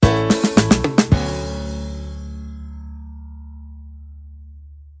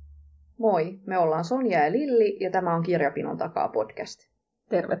Moi, me ollaan Sonja ja Lilli ja tämä on Kirjapinon takaa podcast.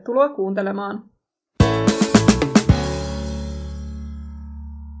 Tervetuloa kuuntelemaan.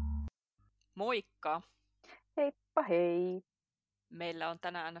 Moikka! Heippa hei! Meillä on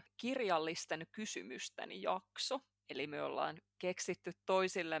tänään kirjallisten kysymysten jakso. Eli me ollaan keksitty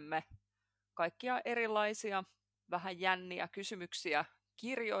toisillemme kaikkia erilaisia, vähän jänniä kysymyksiä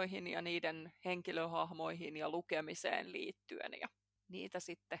kirjoihin ja niiden henkilöhahmoihin ja lukemiseen liittyen. Ja niitä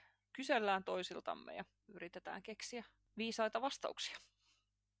sitten kysellään toisiltamme ja yritetään keksiä viisaita vastauksia.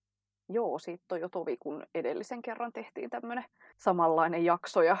 Joo, siitä on jo tovi, kun edellisen kerran tehtiin tämmöinen samanlainen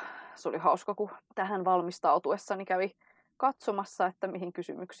jakso ja se oli hauska, kun tähän valmistautuessani kävi katsomassa, että mihin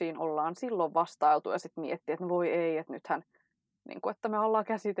kysymyksiin ollaan silloin vastailtu ja sitten miettii, että no voi ei, että nythän, niin kuin, että me ollaan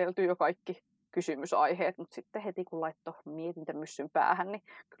käsitelty jo kaikki kysymysaiheet, mutta sitten heti kun laittoi mietintämyssyn päähän, niin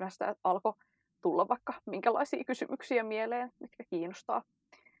kyllä sitä alkoi tulla vaikka minkälaisia kysymyksiä mieleen, mitkä kiinnostaa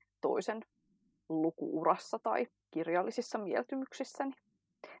toisen lukuurassa tai kirjallisissa mieltymyksissäni.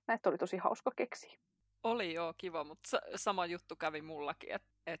 Näitä oli tosi hauska keksiä. Oli joo kiva, mutta sama juttu kävi mullakin,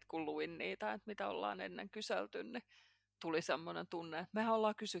 että kun luin niitä, että mitä ollaan ennen kyselty, niin tuli semmoinen tunne, että mehän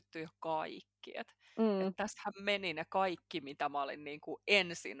ollaan kysytty jo kaikki. Että tässähän meni ne kaikki, mitä mä olin niin kuin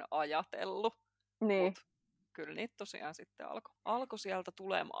ensin ajatellut. Niin. Mut kyllä niitä tosiaan sitten alkoi sieltä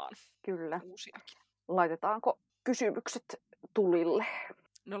tulemaan. Kyllä. Uusiakin. Laitetaanko kysymykset tulille?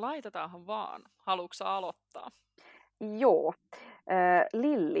 No laitetaanhan vaan. Haluatko sä aloittaa? Joo.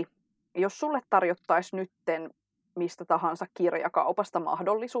 Lilli, jos sulle tarjottaisiin nytten mistä tahansa kirjakaupasta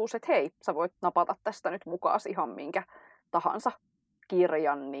mahdollisuus, että hei, sä voit napata tästä nyt mukaan ihan minkä tahansa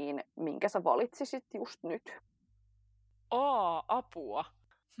kirjan, niin minkä sä valitsisit just nyt? Apua.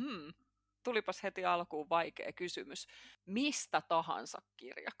 Tulipas heti alkuun vaikea kysymys. Mistä tahansa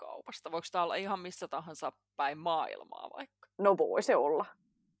kirjakaupasta? Voiko tämä olla ihan missä tahansa päin maailmaa vaikka? No voi se olla.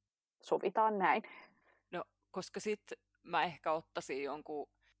 Sovitaan näin. No, koska sitten mä ehkä ottaisin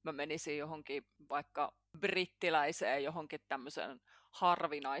mä menisin johonkin vaikka brittiläiseen johonkin tämmöisen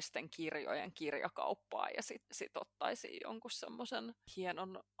harvinaisten kirjojen kirjakauppaan ja sit ottaisin jonkun semmoisen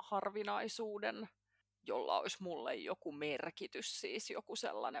hienon harvinaisuuden, jolla olisi mulle joku merkitys, siis joku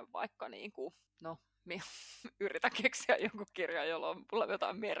sellainen vaikka niinku, yritän keksiä jonkun kirjan, jolla on mulle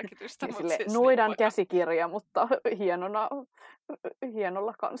jotain merkitystä. Niin mutta siis noidan käsikirja, mutta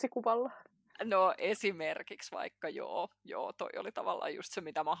hienolla kansikuvalla. No esimerkiksi vaikka joo, toi oli tavallaan just se,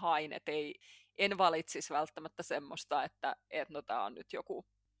 mitä mä hain, että en valitsisi välttämättä semmoista, että no tää on nyt joku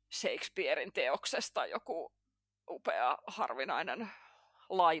Shakespearein teoksesta joku upea harvinainen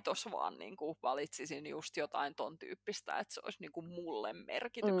laitos, vaan niin kuin valitsisin just jotain ton tyyppistä, että se olisi niin kuin mulle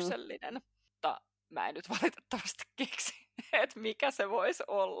merkityksellinen. Mutta mä en nyt valitettavasti keksi, että mikä se voisi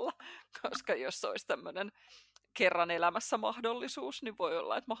olla, koska jos se olisi tämmöinen kerran elämässä mahdollisuus, niin voi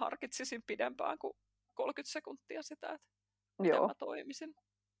olla, että mä harkitsisin pidempään kuin 30 sekuntia sitä, että miten mä toimisin.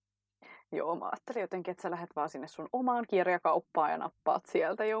 Joo, mä ajattelin jotenkin, että sä lähdet vaan sinne sun omaan kirjakauppaan ja nappaat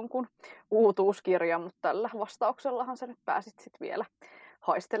sieltä jonkun uutuuskirjan, mutta tällä vastauksellahan sä nyt pääsit sit vielä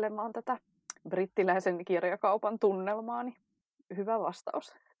haistelemaan tätä brittiläisen kirjakaupan tunnelmaa, niin hyvä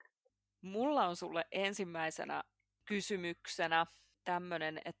vastaus. Mulla on sulle ensimmäisenä kysymyksenä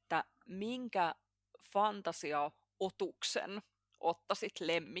tämmönen, että minkä fantasiaotuksen ottaisit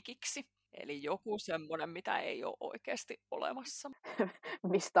lemmikiksi? Eli joku semmoinen, mitä ei ole oikeasti olemassa.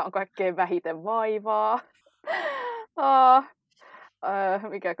 Mistä on kaikkein vähiten vaivaa.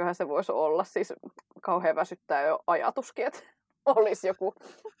 Mikäköhän se voisi olla? Siis kauhean väsyttää jo ajatuskin, että olisi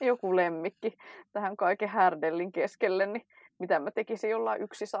joku lemmikki tähän kaiken härdellin keskelle. Niin mitä mä tekisin jollain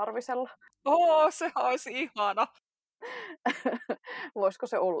yksisarvisella? Se olisi ihana! Voisiko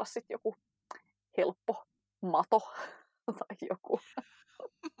se olla sitten joku helppo mato tai joku?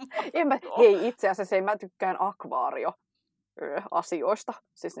 Hei, itse asiassa mä tykkään akvaario-asioista.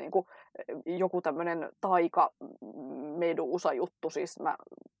 Siis niinku joku tämmönen taika-meduusa-juttu. Siis mä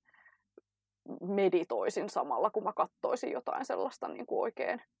meditoisin samalla, kun mä kattoisin jotain sellaista niinku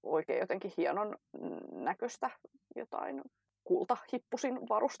oikein jotenkin hienon näköistä, jotain kultahippusin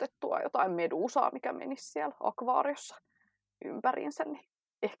varustettua, jotain meduusaa, mikä menisi siellä akvaariossa ympäriinsä. Niin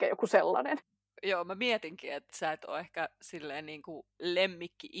ehkä joku sellainen. Joo, mä mietinkin, että sä et ole ehkä silleen niin kuin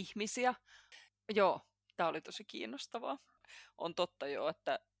lemmikki-ihmisiä. Joo, tää oli tosi kiinnostavaa. On totta jo,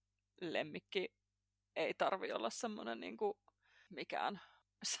 että lemmikki ei tarvi olla semmoinen niin kuin mikään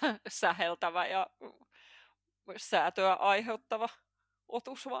säheltävä ja säätöä aiheuttava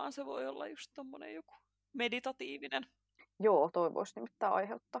otus, vaan se voi olla just tommonen joku meditatiivinen. Joo, toi voisi nimittäin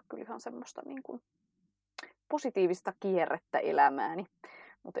aiheuttaa kyllä ihan semmoista niin kuin positiivista kierrettä elämääni.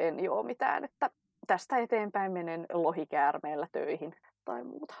 Mutta en joo mitään, että tästä eteenpäin menen lohikäärmeellä töihin tai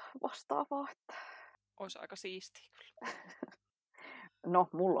muuta vastaavaa. Olisi aika siistiä kyllä. No,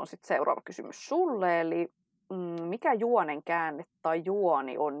 mulla on sitten seuraava kysymys sulle, eli mikä juonen käänne tai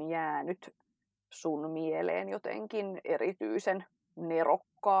juoni on jäänyt sun mieleen jotenkin erityisen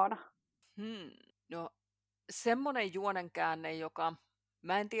nerokkaana? No, semmoinen juonenkäänne, joka,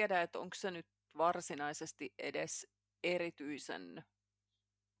 mä en tiedä, että onko se nyt varsinaisesti edes erityisen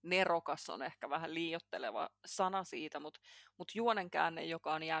nerokas, on ehkä vähän liioitteleva sana siitä, mutta juonenkäänne,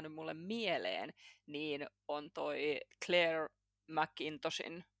 joka on jäänyt mulle mieleen, niin on toi Claire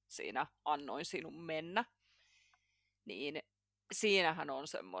McIntoshin siinä Annoin sinun mennä. Niin siinähän on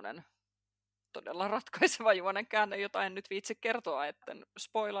semmoinen todella ratkaiseva juonenkäänne, jota en nyt viitsi kertoa, etten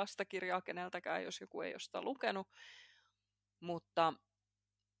spoilaa sitä kirjaa keneltäkään, jos joku ei ole sitä lukenut. Mutta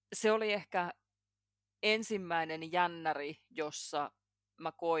se oli ehkä ensimmäinen jännäri, jossa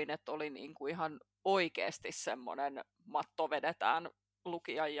mä koin, että oli niinku ihan oikeasti semmoinen matto vedetään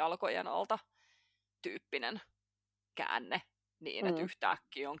lukijan jalkojen alta tyyppinen käänne. Niin, että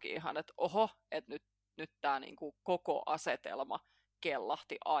yhtäkkiä onkin ihan, että oho, että nyt tämä niinku koko asetelma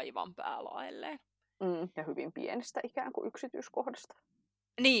kellahti aivan päälaelleen. Ja hyvin pienistä ikään kuin yksityiskohdasta.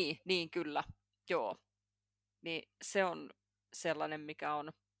 Niin kyllä, joo. Niin se on sellainen, mikä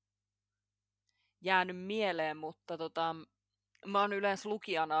on jäänyt mieleen, mutta mä oon yleensä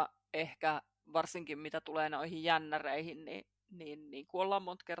lukijana ehkä, varsinkin mitä tulee noihin jännäreihin, niin kuin ollaan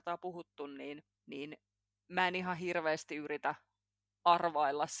monta kertaa puhuttu, niin mä en ihan hirveästi yritä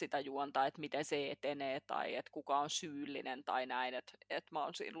arvailla sitä juonta, että miten se etenee tai että kuka on syyllinen tai näin, että mä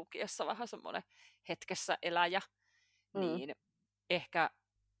oon siinä lukiessa vähän semmoinen hetkessä eläjä, niin ehkä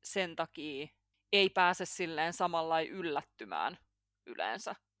sen takia ei pääse silleen samanlain yllättymään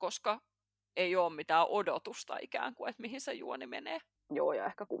yleensä, koska ei ole mitään odotusta ikään kuin, että mihin se juoni menee. Joo, ja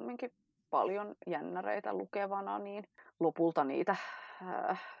ehkä kumminkin paljon jännäreitä lukevana, niin lopulta niitä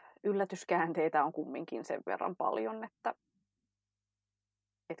yllätyskäänteitä on kumminkin sen verran paljon, että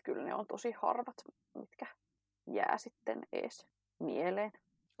kyllä ne on tosi harvat, mitkä jää sitten ees mieleen.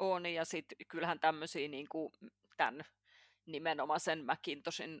 On, ja sitten kyllähän tämmöisiä niin kuin tämän nimenomaisen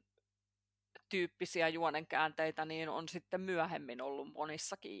McIntoshin tyyppisiä juonenkäänteitä niin on sitten myöhemmin ollut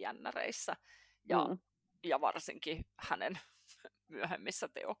monissakin jännäreissä ja varsinkin hänen myöhemmissä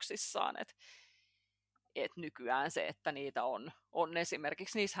teoksissaan, että nykyään se, että niitä on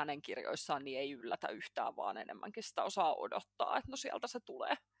esimerkiksi niissä hänen kirjoissaan, niin ei yllätä yhtään, vaan enemmänkin sitä osaa odottaa, että no sieltä se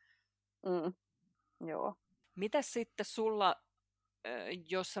tulee. Joo. Mites sitten sulla,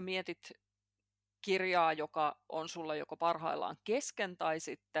 jos sä mietit kirjaa, joka on sulla joko parhaillaan kesken tai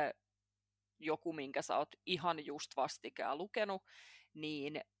sitten joku, minkä sä oot ihan just vastikään lukenut,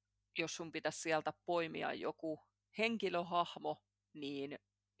 niin jos sun pitäisi sieltä poimia joku henkilöhahmo, niin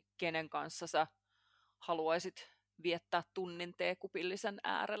kenen kanssa sä haluaisit viettää tunnin teekupillisen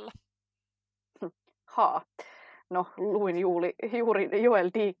äärellä? No, luin juuri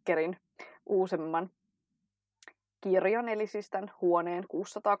Joel Dickerin uusimman kirjan, eli siis tämän Huoneen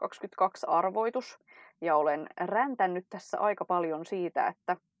 622 arvoitus. Ja olen räntännyt tässä aika paljon siitä,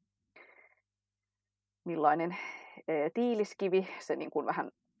 että millainen tiiliskivi se niin kuin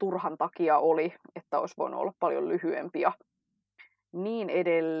vähän turhan takia oli, että olisi voinut olla paljon lyhyempi ja niin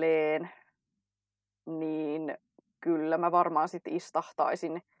edelleen. Niin kyllä mä varmaan sitten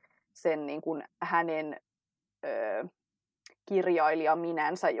istahtaisin sen niin kuin hänen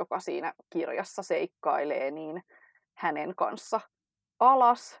kirjailijaminänsä, joka siinä kirjassa seikkailee, niin hänen kanssa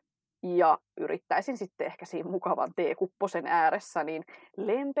alas. Ja yrittäisin sitten ehkä siinä mukavan teekupposen ääressä niin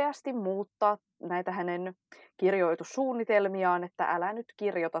lempeästi muuttaa näitä hänen kirjoitussuunnitelmiaan, että älä nyt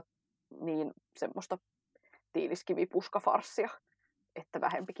kirjoita niin semmoista tiiliskivipuskafarssia, että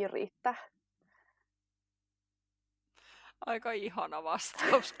vähempikin riittää. Aika ihana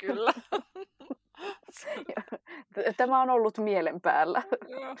vastaus kyllä. Tämä on ollut mielen päällä.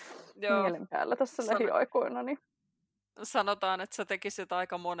 Joo. Mielen päällä tässä lähiaikoina. Niin. Sanotaan, että sä tekisit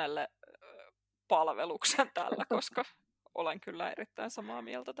aika monelle palveluksen tällä, koska olen kyllä erittäin samaa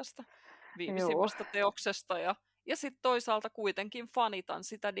mieltä tästä viimeisimmästä teoksesta. Ja sitten toisaalta kuitenkin fanitan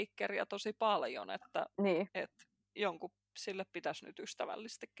sitä Dickeria tosi paljon, että jonkun sille pitäisi nyt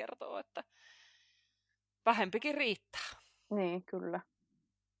ystävällisesti kertoa, että vähempikin riittää. Niin, kyllä.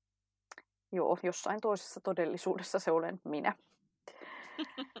 Joo, jossain toisessa todellisuudessa se olen minä.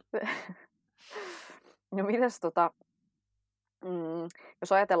 No mites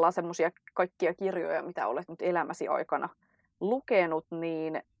jos ajatellaan semmoisia kaikkia kirjoja, mitä olet nyt elämäsi aikana lukenut,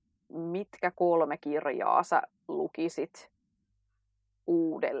 niin mitkä 3 kirjaa sä lukisit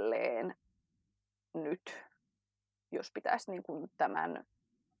uudelleen nyt, jos pitäisi niin kuin tämän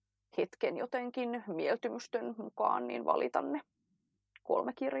hetken jotenkin mieltymystön mukaan niin valita ne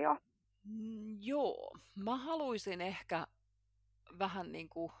 3 kirjaa. Joo, mä haluaisin ehkä vähän niin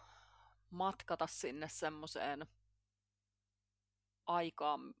kuin matkata sinne semmoiseen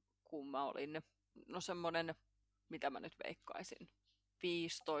aikaan, kun mä olin, no semmoinen, mitä mä nyt veikkaisin,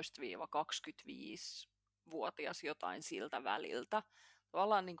 15-25-vuotias jotain siltä väliltä.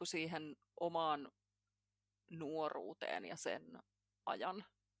 Tavallaan niin kuin siihen omaan nuoruuteen ja sen ajan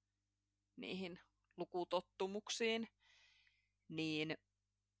niihin lukutottumuksiin, niin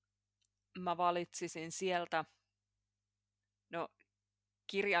mä valitsisin sieltä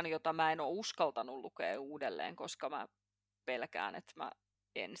kirjan, jota mä en ole uskaltanut lukea uudelleen, koska mä pelkään, että mä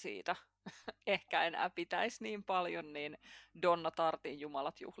en siitä ehkä enää pitäisi niin paljon, niin Donna Tartin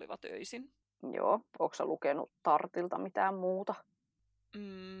Jumalat juhlivat öisin. Joo, onko sä lukenut Tartilta mitään muuta?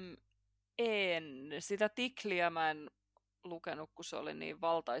 En. Sitä Tikliä mä en lukenut, kun se oli niin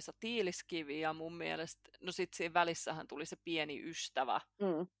valtaisa tiiliskivi, ja mun mielestä, no sit siinä välissähän tuli se Pieni ystävä,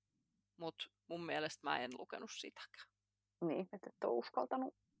 mutta mun mielestä mä en lukenut sitäkään. Niin, että et ole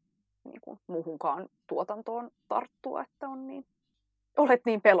uskaltanut niin kuin muuhunkaan tuotantoon tarttua, että olet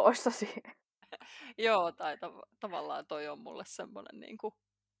niin peloissasi. Joo, tai tavallaan toi on mulle semmoinen, niin kuin,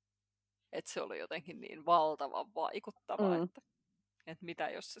 että se oli jotenkin niin valtavan vaikuttava, että mitä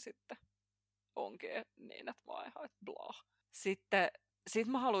jos se sitten onkin niin, että mä oon ihan, että blah. Sitten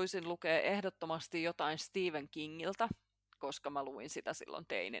mä haluaisin lukea ehdottomasti jotain Stephen Kingiltä, koska mä luin sitä silloin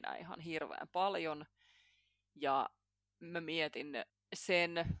teininä ihan hirveän paljon. Ja mä mietin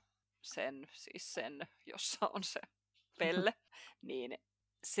sen, jossa on se pelle, niin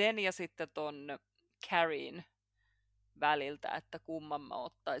sen ja sitten ton Carrien väliltä, että kumman mä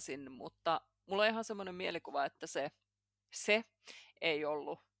ottaisin, mutta mulla on ihan semmoinen mielikuva, että se ei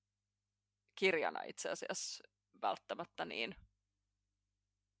ollut kirjana itse asiassa välttämättä niin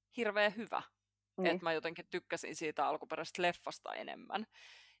hirveän hyvä. Niin. Että mä jotenkin tykkäsin siitä alkuperäisestä leffasta enemmän,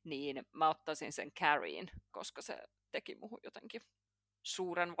 niin mä ottaisin sen Carrien, koska se teki muhun jotenkin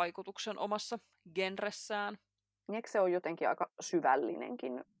suuren vaikutuksen omassa genressään. Eikö se ole jotenkin aika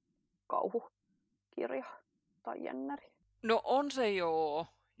syvällinenkin kauhukirja tai jännäri? No on se joo.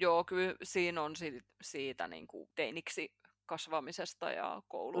 Joo, kyllä siinä on siitä niin kuin teiniksi kasvamisesta ja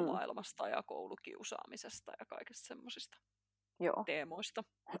koulumaailmasta ja koulukiusaamisesta ja kaikista semmoisista teemoista.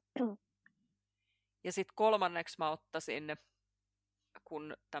 Ja sitten kolmanneksi mä ottaisin,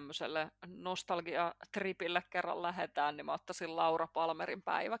 kun tämmöiselle nostalgia-tripille kerran lähdetään, niin mä ottaisin Laura Palmerin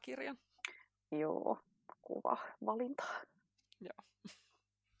päiväkirjan. Joo, kuva valinta. Joo.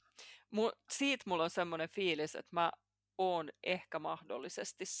 Siitä mulla on semmoinen fiilis, että mä oon ehkä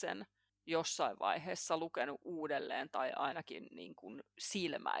mahdollisesti sen jossain vaiheessa lukenut uudelleen tai ainakin niin kuin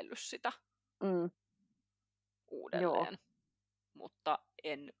silmäillyt sitä uudelleen. Joo. Mutta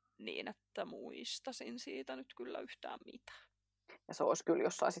en niin, että muistasin siitä nyt kyllä yhtään mitään. Ja se olisi kyllä,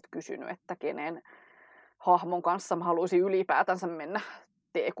 jos saisit kysynyt, että kenen hahmon kanssa mä haluaisin ylipäätänsä mennä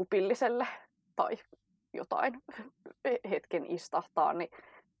teekupilliselle tai jotain hetken istahtaa, niin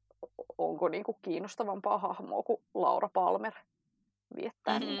onko niinku kiinnostavampaa hahmoa kuin Laura Palmer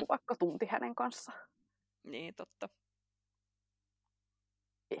viettää niinku vaikka tunti hänen kanssaan. Niin, totta.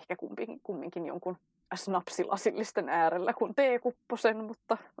 Ehkä kumminkin jonkun snapsilasillisten äärellä kuin teekupposen,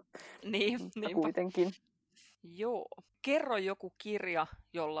 mutta kuitenkin. Joo. Kerro joku kirja,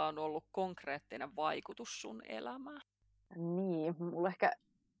 jolla on ollut konkreettinen vaikutus sun elämään. Niin, mulle ehkä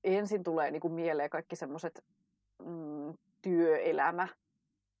ensin tulee niinku mieleen kaikki semmoiset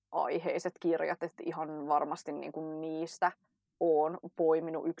työelämäaiheiset kirjat, että ihan varmasti niinku niistä oon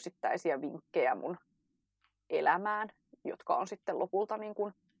poiminut yksittäisiä vinkkejä mun elämään, jotka on sitten lopulta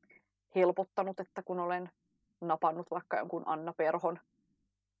niinku helpottanut, että kun olen napannut vaikka jonkun Anna Perhon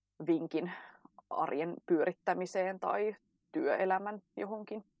vinkin arjen pyörittämiseen tai työelämän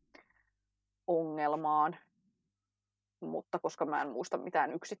johonkin ongelmaan. Mutta koska mä en muista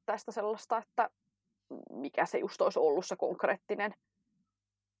mitään yksittäistä sellaista, että mikä se just olisi ollut se konkreettinen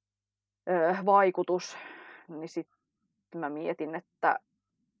vaikutus, niin sitten mä mietin, että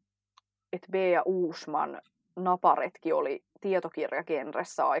Bea Uusman Naparetki oli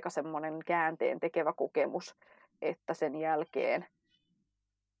tietokirjagenressä aika semmoinen käänteen tekevä kokemus, että sen jälkeen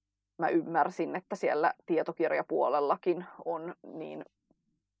mä ymmärsin, että siellä tietokirjapuolellakin on niin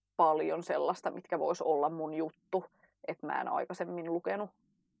paljon sellaista, mitkä voisi olla mun juttu, että mä en aikaisemmin lukenut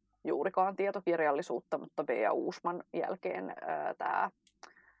juurikaan tietokirjallisuutta, mutta Bea Uusman jälkeen tämä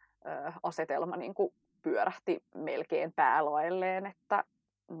asetelma niin kuin pyörähti melkein päälaelleen, että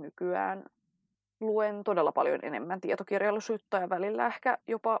nykyään luen todella paljon enemmän tietokirjallisuutta ja välillä ehkä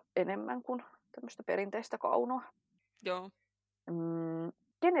jopa enemmän kuin tämmöistä perinteistä kaunoa. Joo.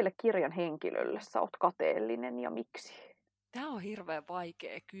 Kenelle kirjan henkilölle sä oot kateellinen ja miksi? Tämä on hirveän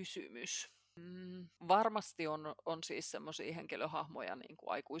vaikea kysymys. Varmasti on siis semmoisia henkilöhahmoja niin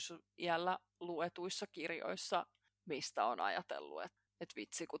kuin aikuisiällä luetuissa kirjoissa, mistä on ajatellut, että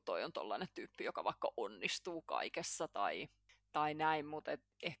vitsi, kun toi on tollainen tyyppi, joka vaikka onnistuu kaikessa tai näin, mutta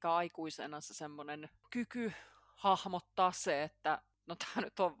ehkä aikuisena se semmoinen kyky hahmottaa se, että no tämä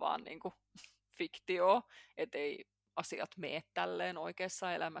nyt on vaan niin kuin fiktio, että ei asiat mene tälleen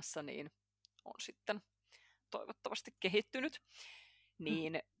oikeassa elämässä, niin on sitten toivottavasti kehittynyt.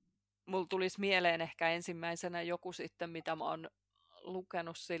 Niin mulla tulisi mieleen ehkä ensimmäisenä joku sitten, mitä mä oon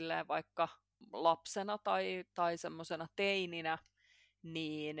lukenut silleen vaikka lapsena tai semmoisena teininä,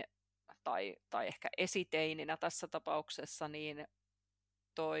 niin, tai ehkä esiteininä tässä tapauksessa, niin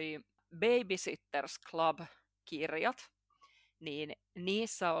toi Babysitters Club-kirjat, niin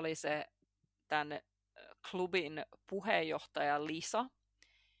niissä oli se tämän klubin puheenjohtaja Lisa,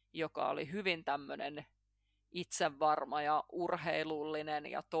 joka oli hyvin tämmöinen itsevarma ja urheilullinen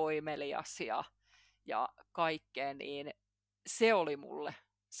ja toimelias ja kaikkea, niin se oli mulle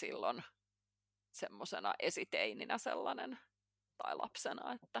silloin semmosena esiteininä sellainen, tai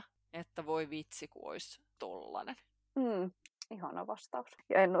lapsena, että voi vitsi, kun olisi tollanen. Ihana vastaus.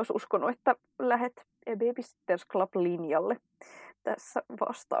 Ja en olisi uskonut, että lähet Babysitters Club-linjalle tässä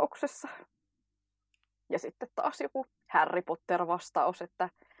vastauksessa. Ja sitten taas joku Harry Potter-vastaus, että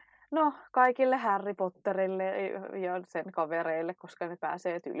no, kaikille Harry Potterille ja sen kavereille, koska ne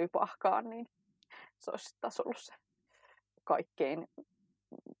pääsee Tylypahkaan, niin se olisi taas ollut se kaikkein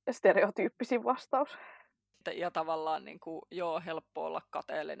stereotyyppisin vastaus. Ja tavallaan niin kuin, helppo olla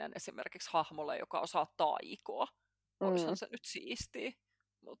kateellinen esimerkiksi hahmolle, joka osaa taikoa. Olisihan se nyt siistiä,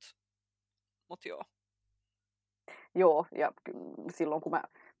 mut joo. Joo, ja silloin kun mä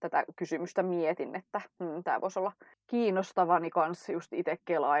tätä kysymystä mietin, että tämä voisi olla kiinnostava, niin kans just itse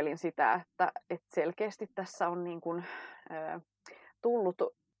kelailin sitä, että selkeästi tässä on niin kuin, tullut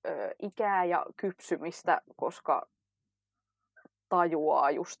ikää ja kypsymistä, koska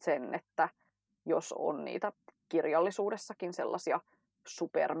tajuaa just sen, että jos on niitä kirjallisuudessakin sellaisia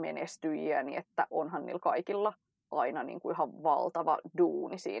supermenestyjiä, niin että onhan niillä kaikilla aina niin kuin ihan valtava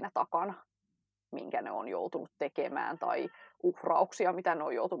duuni siinä takana, minkä ne on joutunut tekemään, tai uhrauksia, mitä ne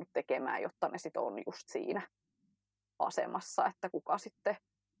on joutunut tekemään, jotta ne sitten on just siinä asemassa, että kuka sitten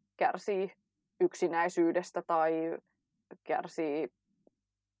kärsii yksinäisyydestä tai kärsii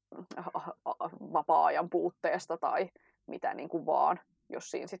vapaa-ajan puutteesta tai mitä niin kuin vaan,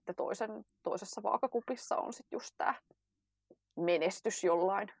 jos siinä sitten toisessa vaakakupissa on sitten just tämä menestys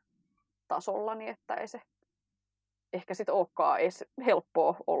jollain tasolla, niin että ei se ehkä sitten olekaan edes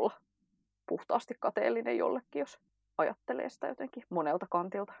helppoa olla puhtaasti kateellinen jollekin, jos ajattelee sitä jotenkin monelta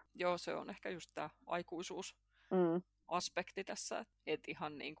kantilta. Joo, se on ehkä just tämä aikuisuusaspekti tässä, että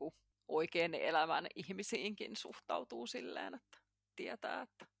ihan niin kuin oikein elämän ihmisiinkin suhtautuu silleen, että tietää,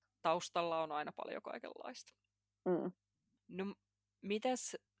 että taustalla on aina paljon kaikenlaista. No,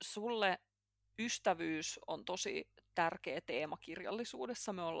 mites sulle ystävyys on tosi tärkeä teema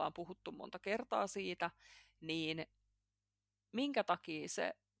kirjallisuudessa, me ollaan puhuttu monta kertaa siitä, niin minkä takia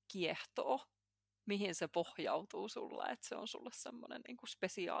se kiehtoo? Mihin se pohjautuu sulle, että se on sulle semmoinen niin kuin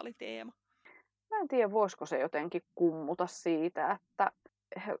spesiaaliteema? Mä en tiedä, voisiko se jotenkin kummuta siitä, että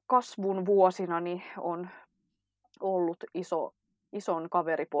kasvun vuosinani on ollut ison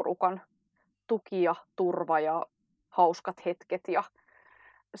kaveriporukan tuki ja turva ja hauskat hetket ja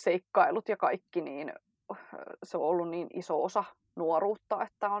seikkailut ja kaikki, niin se on ollut niin iso osa nuoruutta,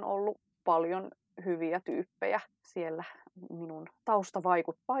 että on ollut paljon hyviä tyyppejä siellä minun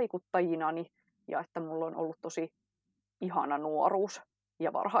taustavaikuttajinani ja että mulla on ollut tosi ihana nuoruus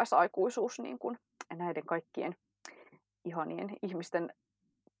ja varhaisaikuisuus niin kuin näiden kaikkien ihanien ihmisten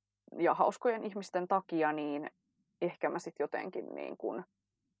ja hauskojen ihmisten takia, niin ehkä mä sitten jotenkin niin kuin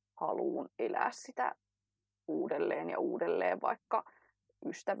haluun elää sitä uudelleen ja uudelleen, vaikka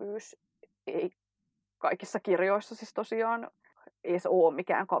ystävyys ei kaikissa kirjoissa siis tosiaan edes ole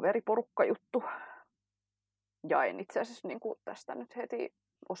mikään kaveriporukka-juttu. Ja en itse asiassa niin kuin tästä nyt heti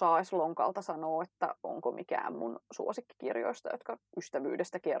osaa edes lonkalta sanoa, että onko mikään mun suosikkikirjoista, jotka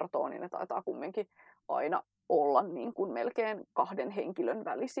ystävyydestä kertoo, niin ne taitaa kumminkin aina olla niin kuin melkein 2 henkilön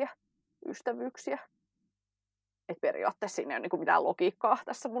välisiä ystävyyksiä. Et periaatteessa siinä ei ole niin kuin mitään logiikkaa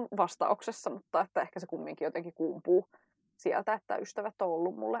tässä mun vastauksessa, mutta että ehkä se kumminkin jotenkin kumpuu sieltä, että ystävät on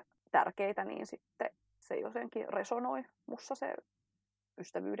ollut mulle tärkeitä, niin sitten se jotenkin resonoi mussa se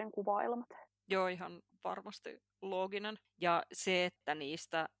ystävyyden kuvailmat. Joo, ihan varmasti looginen. Ja se, että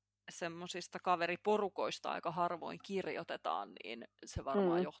niistä semmoisista kaveriporukoista aika harvoin kirjoitetaan, niin se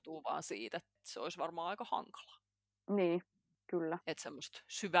varmaan johtuu vaan siitä, että se olisi varmaan aika hankalaa. Niin, Kyllä. Että semmoista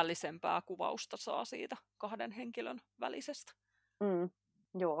syvällisempää kuvausta saa siitä kahden henkilön välisestä.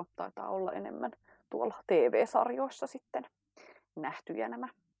 Joo, taitaa olla enemmän tuolla TV-sarjoissa sitten nähtyjä nämä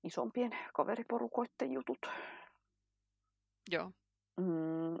isompien kaveriporukoitten jutut. Joo.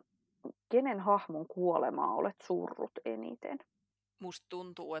 Kenen hahmon kuolemaa olet surrut eniten? Musta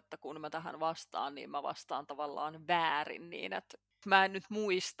tuntuu, että kun mä tähän vastaan, niin mä vastaan tavallaan väärin niin, että mä en nyt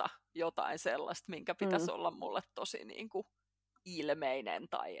muista jotain sellaista, minkä pitäisi olla mulle tosi niin kuin ilmeinen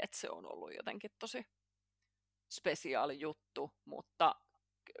tai että se on ollut jotenkin tosi spesiaali juttu, mutta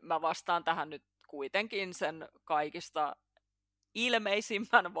mä vastaan tähän nyt kuitenkin sen kaikista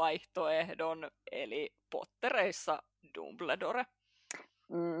ilmeisimmän vaihtoehdon, eli Pottereissa Dumbledore.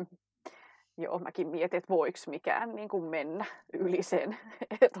 Joo, mäkin mietin, että voiko mikään niin kuin mennä yli sen,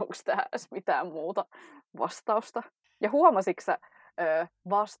 että onko tähän edes mitään muuta vastausta. Ja huomasitko sä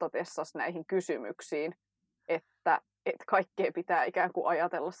vastatessasi näihin kysymyksiin, että kaikkea pitää ikään kuin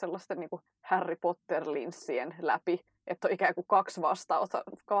ajatella sellaisten niin kuin Harry Potter-linssien läpi, että on ikään kuin kaksi vastausta,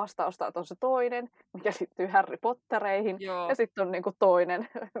 että on se toinen, mikä liittyy Harry Pottereihin, Joo. ja sitten on niin kuin toinen,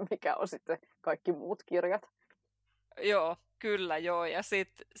 mikä on sitten kaikki muut kirjat. Joo, kyllä joo. Ja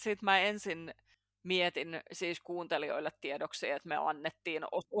sit mä ensin mietin siis kuuntelijoille tiedoksi, että me annettiin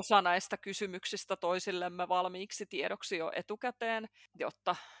osa näistä kysymyksistä toisillemme valmiiksi tiedoksi jo etukäteen,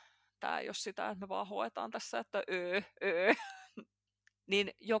 jotta tämä ei ole sitä, että me vaan hoetaan tässä, että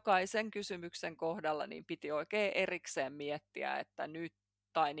niin jokaisen kysymyksen kohdalla niin piti oikein erikseen miettiä, että nyt,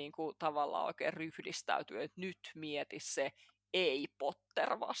 tai niin kuin tavallaan oikein ryhdistäytyy, että nyt mieti se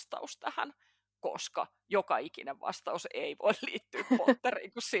ei-Potter-vastaus tähän, koska joka ikinen vastaus ei voi liittyä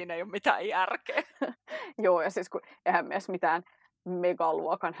Potteriin, kun siinä ei ole mitään järkeä. Joo, ja siis kun eihän me edes mitään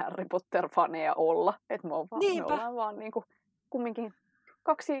megaluokan Harry Potter-faneja olla, että me ollaan vaan niin kuin kumminkin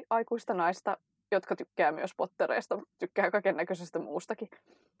 2 aikuista naista, jotka tykkää myös Pottereista, mutta tykkää kaikennäköisestä muustakin.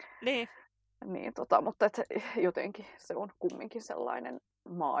 Niin. Mutta jotenkin se on kumminkin sellainen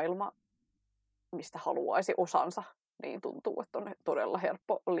maailma, mistä haluaisi osansa, niin tuntuu, että on todella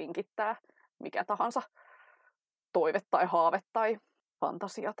helppo linkittää mikä tahansa toive tai haave tai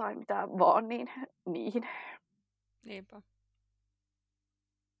fantasia tai mitä vaan niihin. Niinpä.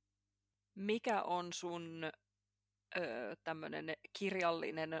 Mikä on sun tämmöinen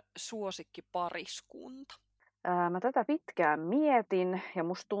kirjallinen suosikkipariskunta? Mä tätä pitkään mietin ja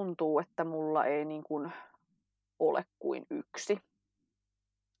musta tuntuu, että mulla ei niin kuin ole kuin yksi.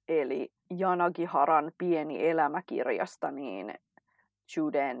 Eli Janagiharan Pieni elämäkirjasta niin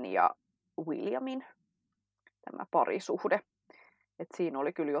Juden ja Williamin tämä parisuhde. Et siinä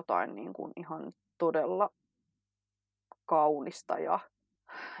oli kyllä jotain niin kuin ihan todella kaunista ja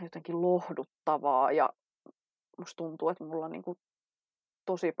jotenkin lohduttavaa ja musta tuntuu, että mulla niin kuin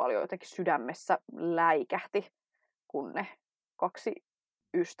tosi paljon jotenkin sydämessä läikähti, kun ne 2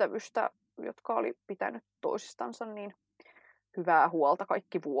 ystävystä, jotka oli pitänyt toisistansa niin hyvää huolta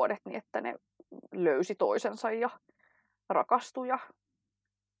kaikki vuodet, niin että ne löysi toisensa ja rakastui ja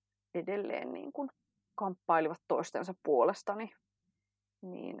edelleen niin kuin kamppailivat toistensa puolesta,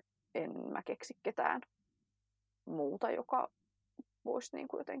 niin en mä keksi ketään muuta, joka voisi niin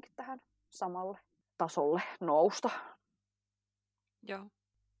kuin jotenkin tähän samalle tasolle nousta. Joo.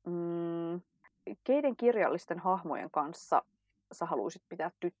 Keiden kirjallisten hahmojen kanssa sä haluaisit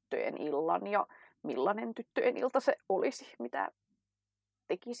pitää tyttöjen illan ja millainen tyttöjen ilta se olisi, mitä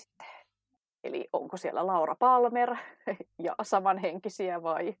tekisitte? Eli onko siellä Laura Palmer ja samanhenkisiä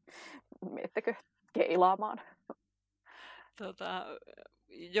vai miettekö keilaamaan?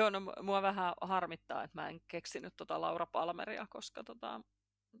 Joo, no mua vähän harmittaa, että mä en keksinyt Laura Palmeria, koska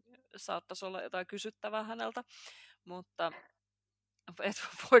saattaisi olla jotain kysyttävää häneltä, mutta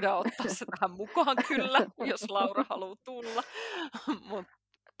voidaan ottaa se tähän mukaan kyllä, jos Laura haluaa tulla. Mutta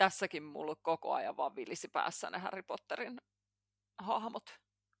tässäkin mulla koko ajan vaan vilisi päässä ne Harry Potterin hahmot.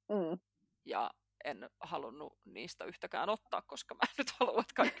 Ja en halunnut niistä yhtäkään ottaa, koska mä en nyt halua,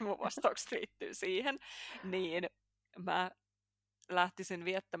 että kaikki mun vastaukset liittyy siihen. Niin mä lähtisin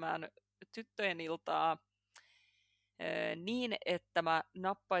viettämään tyttöjen iltaa niin, että mä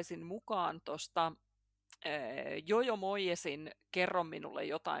nappaisin mukaan tuosta Jojo Moyesin Kerro minulle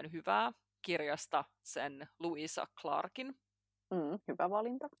jotain hyvää kirjasta sen Louisa Clarkin. Hyvä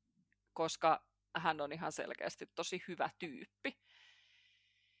valinta. Koska hän on ihan selkeästi tosi hyvä tyyppi.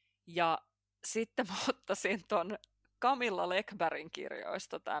 Ja sitten mä ottaisin ton Camilla Läckbergin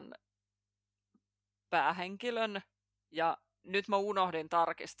kirjoista tämän päähenkilön. Ja nyt mä unohdin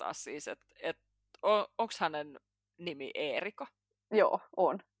tarkistaa siis, että onko hänen nimi Eerika? Joo,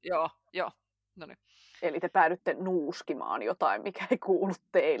 on. Joo. Noniin. Eli te päädytte nuuskimaan jotain, mikä ei kuulu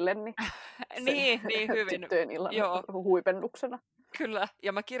teille, niin niin hyvin. tyttöjen illan Joo. huipennuksena. Kyllä,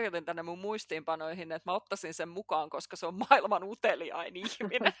 ja mä kirjoitin tänne mun muistiinpanoihin, että mä ottaisin sen mukaan, koska se on maailman uteliain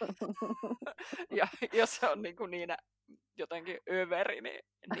ihminen. ja se on niin jotenkin överi,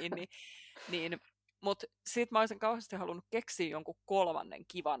 niin. Mutta sit mä olisin kauheasti halunnut keksiä jonkun kolmannen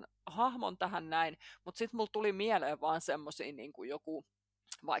kivan hahmon tähän näin, mutta sit mulla tuli mieleen vaan semmosia niin kuin joku,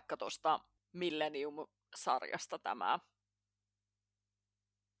 vaikka tosta Millennium-sarjasta tämä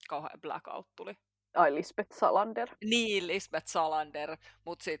kauhean Blackout tuli. Ai, Lisbeth Salander. Niin, Lisbeth Salander,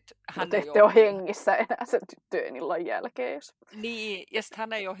 mutta sitten hän Mut ei ette ole hengissä enää sen tyttöjen illan jälkeen. Jos... Niin, ja sitten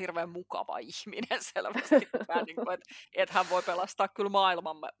hän ei ole hirveän mukava ihminen selvästi. Niin että hän voi pelastaa kyllä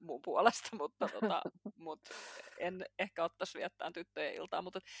maailman mun puolesta, mutta en ehkä ottaisi viettään tyttöjen iltaa.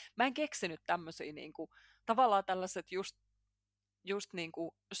 Mutta mä en keksinyt tämmöisiä niinku, tavallaan tällaiset just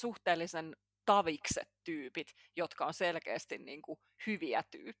niinku suhteellisen tavikset tyypit, jotka on selkeästi niinku hyviä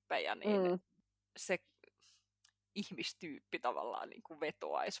tyyppejä, niin se ihmistyyppi tavallaan niin kuin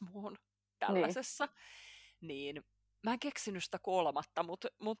vetoaisi muuhun tällaisessa. Niin mä en keksinyt sitä kolmatta, mutta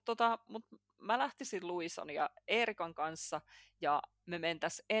mä lähtisin Luison ja Eerikan kanssa ja me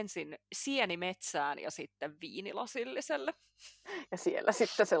mentäisiin ensin sienimetsään ja sitten viinilasilliselle. Ja siellä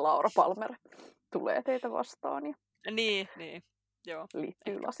sitten se Laura Palmer tulee teitä vastaan ja Niin, joo.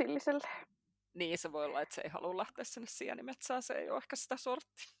 liittyy lasilliselle. Niin, se voi olla, että se ei halua lähteä sinne sienimetsään, se ei ole ehkä sitä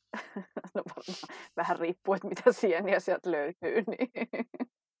sorttia. No varmaan vähän riippuu, että mitä sieniä sieltä löytyy. Niin.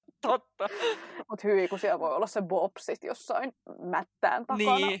 Totta. Mutta hyvin, kun siellä voi olla se bobsit jossain mättään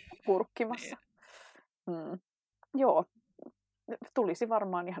takana kurkkimassa. Niin. Joo, tulisi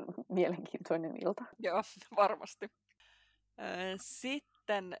varmaan ihan mielenkiintoinen ilta. Joo, varmasti.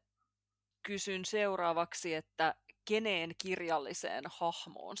 Sitten kysyn seuraavaksi, että keneen kirjalliseen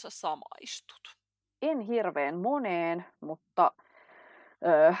hahmoon sä samaistut? En hirveän moneen, mutta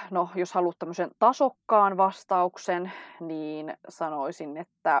no, jos haluat tämmöisen tasokkaan vastauksen, niin sanoisin,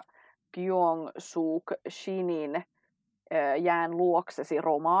 että Kyung-Suk Shinin Jään luoksesi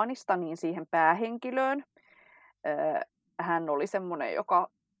romaanista, niin siihen päähenkilöön. Hän oli semmoinen,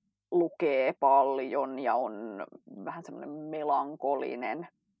 joka lukee paljon ja on vähän semmoinen melankolinen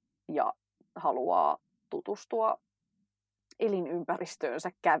ja haluaa tutustua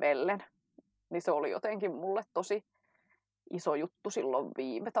elinympäristöönsä kävellen. Niin se oli jotenkin mulle tosi iso juttu silloin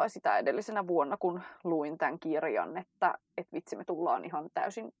viime tai sitä edellisenä vuonna, kun luin tämän kirjan, että vitsi, me tullaan ihan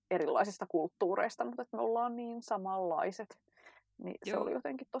täysin erilaisista kulttuureista, mutta että me ollaan niin samanlaiset. Niin se oli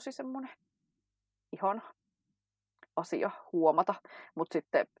jotenkin tosi semmoinen ihana asia huomata. Mutta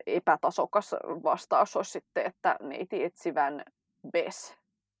sitten epätasokas vastaus olisi sitten, että neiti etsivän Bess,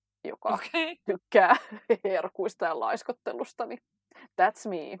 joka tykkää herkuista ja laiskottelusta, niin that's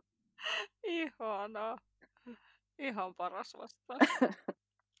me. Ihanaa. Ihan paras vastaus.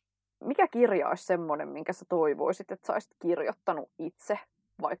 Mikä kirja olisi semmoinen, minkä sä toivoisit, että sä olisit kirjoittanut itse,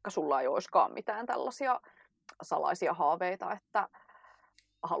 vaikka sulla ei olisikaan mitään tällaisia salaisia haaveita, että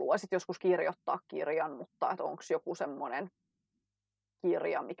haluaisit joskus kirjoittaa kirjan, mutta että onko joku semmoinen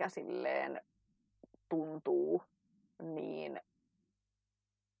kirja, mikä silleen tuntuu niin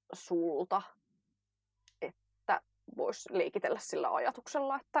sulta, että voisi leikitellä sillä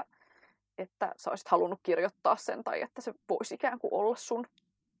ajatuksella, että sä olisit halunnut kirjoittaa sen tai että se voisi ikään kuin olla sun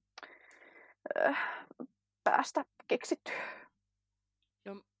päästä keksitty.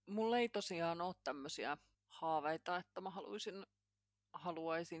 Ja mulla ei tosiaan ole tämmöisiä haaveita, että mä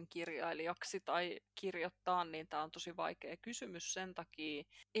haluaisin kirjailijaksi tai kirjoittaa, niin tää on tosi vaikea kysymys sen takia.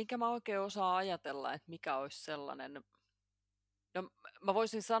 Enkä mä oikein osaa ajatella, että mikä olisi sellainen. No, mä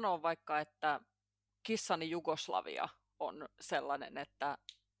voisin sanoa vaikka, että Kissani Jugoslavia on sellainen, että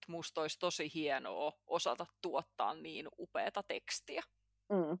musta olisi tosi hienoa osata tuottaa niin upeata tekstiä.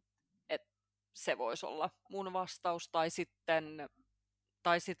 Et se voisi olla mun vastaus. Tai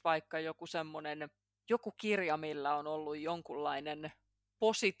sitten vaikka joku kirja, millä on ollut jonkunlainen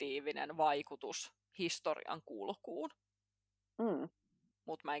positiivinen vaikutus historian kulkuun.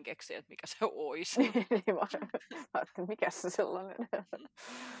 Mutta mä en keksi, että mikä se olisi. Mikä se sellainen?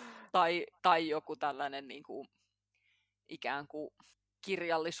 tai joku tällainen niin kuin, ikään kuin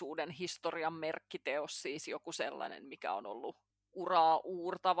kirjallisuuden historian merkkiteos, siis joku sellainen, mikä on ollut uraa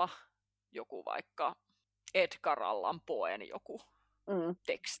uurtava, joku vaikka Edgar Allan Poen joku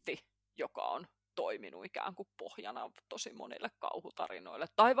teksti, joka on toiminut ikään kuin pohjana tosi monille kauhutarinoille.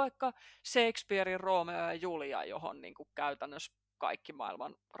 Tai vaikka Shakespearein Romeo ja Julia, johon niin kuin käytännössä kaikki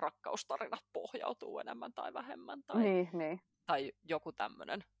maailman rakkaustarinat pohjautuu enemmän tai vähemmän. Tai joku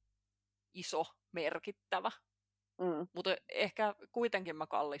tämmöinen iso, merkittävä Mutta ehkä kuitenkin mä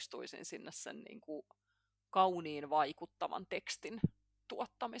kallistuisin sinne sen niin kuin kauniin vaikuttavan tekstin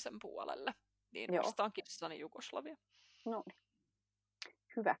tuottamisen puolelle. Niin Joo. vastaan Kissani Jugoslavia. No niin.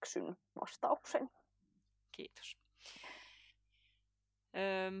 Hyväksyn vastauksen. Kiitos.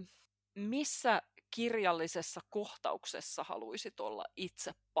 Missä kirjallisessa kohtauksessa haluaisit olla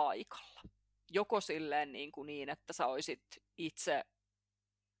itse paikalla? Joko silleen niin, että sä olisit itse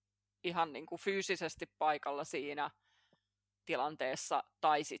ihan niin kuin fyysisesti paikalla siinä tilanteessa,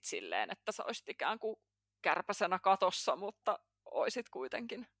 tai sit silleen, että sä olisit ikään kuin kärpäsenä katossa, mutta olisit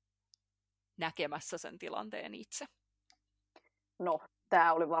kuitenkin näkemässä sen tilanteen itse. No,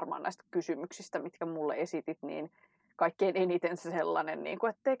 tämä oli varmaan näistä kysymyksistä, mitkä mulle esitit, niin kaikkein eniten se sellainen, niin kuin,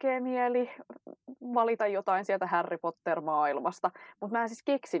 että tekee mieli valita jotain sieltä Harry Potter-maailmasta. Mutta mä en siis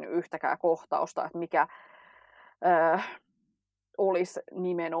keksinyt yhtäkään kohtausta, että mikä olisi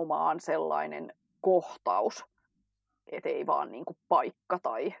nimenomaan sellainen kohtaus, ettei vaan niin kuin paikka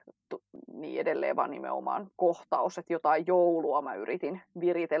tai niin edelleen, vaan nimenomaan kohtaus, että jotain joulua mä yritin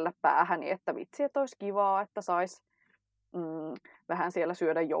viritellä päähäni, että vitsi, että olisi kivaa, että sais vähän siellä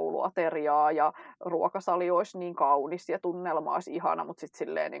syödä jouluateriaa ja ruokasali olisi niin kaunis ja tunnelma olisi ihana, mutta sitten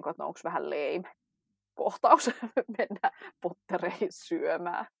silleen, niin kuin, että onko vähän lame kohtaus mennä Pottereihin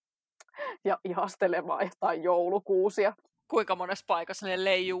syömään ja ihastelemaan jotain joulukuusia. Kuinka monessa paikassa ne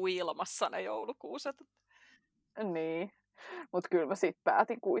leijuu ilmassa ne joulukuuset? Niin, mutta kyllä mä sitten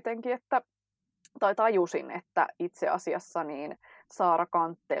päätin kuitenkin, tai tajusin, että itse asiassa niin Saara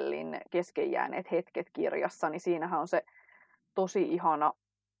Kantellin Kesken jääneet hetket -kirjassa, niin siinähän on se tosi ihana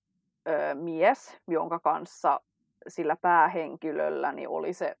mies, jonka kanssa sillä päähenkilöllä niin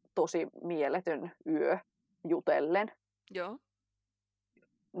oli se tosi mieletön yö jutellen. Joo.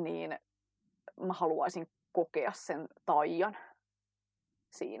 Niin mä haluaisin kokea sen Taian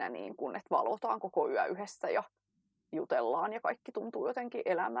siinä, niin kun, että valotaan koko yö yhdessä ja jutellaan ja kaikki tuntuu jotenkin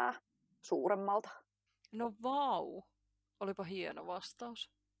elämää suuremmalta. No vau, olipa hieno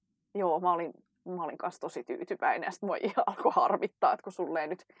vastaus. Joo, mä olin kanssa tosi tyytyväinen ja sitten mua ihan alkoi harmittaa, että kun sulle ei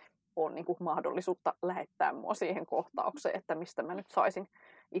nyt ole niin kuin mahdollisuutta lähettää mua siihen kohtaukseen, että mistä mä nyt saisin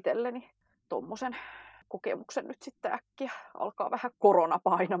itselleni tommosen kokemuksen nyt sitten äkkiä. Alkaa vähän korona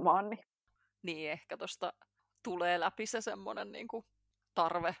painamaan. Niin ehkä tosta tulee läpi se semmoinen niin kuin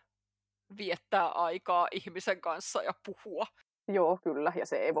tarve viettää aikaa ihmisen kanssa ja puhua. Joo, kyllä. Ja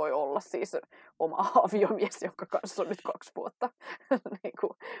se ei voi olla siis oma aviomies, jonka kanssa on nyt 2 vuotta niin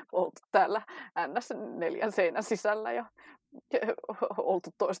kuin oltu täällä NS4 seinän sisällä ja oltu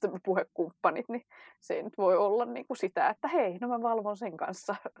toistemme puhekumppanit, niin se ei nyt voi olla niin kuin sitä, että hei, no mä valvon sen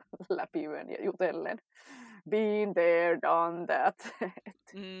kanssa läpi yön ja jutellen. Been there, done that.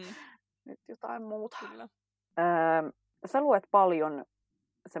 Nyt jotain muuta. Kyllä. Sä luet paljon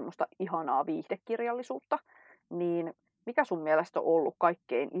semmoista ihanaa viihdekirjallisuutta, niin mikä sun mielestä on ollut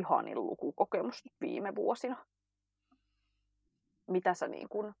kaikkein ihanin lukukokemus nyt viime vuosina? Mitä sä niin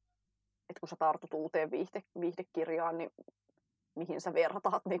kun sä tartut uuteen viihdekirjaan, niin mihin sä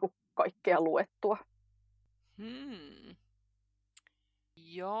vertaat niin kun kaikkea luettua?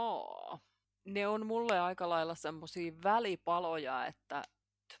 Joo. Ne on mulle aika lailla semmosia välipaloja, että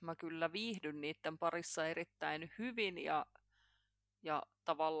mä kyllä viihdyn niiden parissa erittäin hyvin ja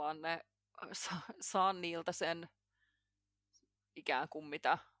tavallaan ne saan niiltä sen ikään kuin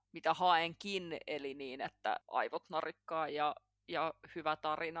mitä haenkin, eli niin, että aivot narikkaa ja hyvä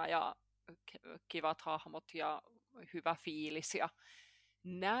tarina ja kivat hahmot ja hyvä fiilis ja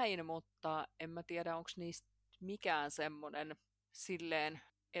näin, mutta en mä tiedä, onko niistä mikään semmoinen silleen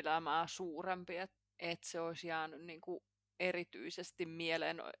elämää suurempi, että se olisi jäänyt niin kuin erityisesti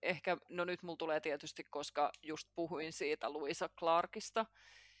mieleen. Ehkä, no nyt mulla tulee tietysti, koska just puhuin siitä Louisa Clarkista,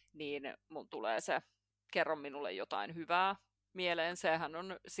 niin mun tulee se kerro minulle jotain hyvää mieleen.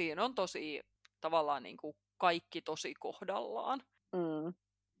 Siinä on tosi tavallaan niin kuin kaikki tosi kohdallaan.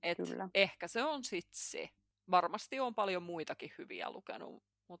 Kyllä. Ehkä se on sitten se. Varmasti on paljon muitakin hyviä lukenut,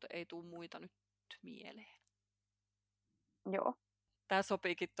 mutta ei tule muita nyt mieleen. Joo. Tämä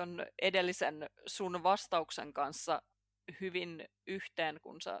sopiikin ton edellisen sun vastauksen kanssa hyvin yhteen,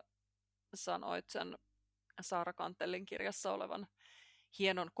 kun sä sanoit sen Saara Kantellin kirjassa olevan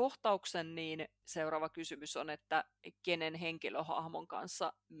hienon kohtauksen, niin seuraava kysymys on, että kenen henkilöhahmon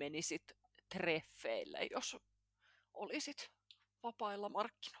kanssa menisit treffeille, jos olisit vapailla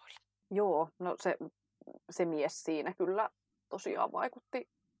markkinoilla? Joo, no se mies siinä kyllä tosiaan vaikutti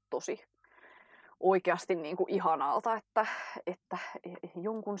tosi oikeasti niin kuin ihanalta, että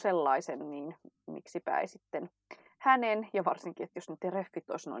jonkun sellaisen, niin miksipä ei sitten hänen, ja varsinkin, että jos ne treffit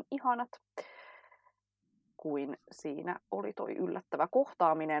olisi noin ihanat, kuin siinä oli toi yllättävä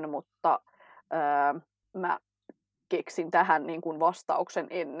kohtaaminen, mutta mä keksin tähän niin kuin vastauksen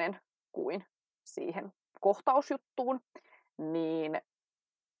ennen kuin siihen kohtausjuttuun, niin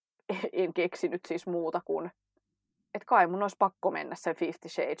en keksinyt siis muuta kuin, että kai mun olisi pakko mennä sen 50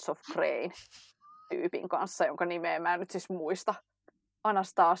 Shades of Greyn tyypin kanssa, jonka nimeä mä en nyt siis muista.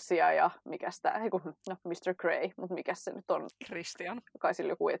 Anastasia ja mikäs tää, no Mr. Grey, mutta mikäs se nyt on? Christian. Kai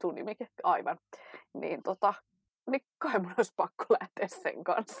sillä joku etunimikin, aivan. Niin niin kai mun olisi pakko lähteä sen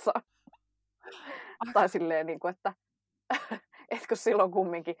kanssa. Tai silleen, niin kuin, että etkö silloin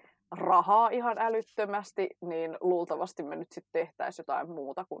kumminkin rahaa ihan älyttömästi, niin luultavasti me nyt sitten tehtäisiin jotain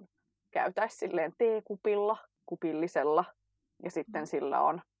muuta kuin käytäisiin silleen teekupilla, kupillisella, ja sitten sillä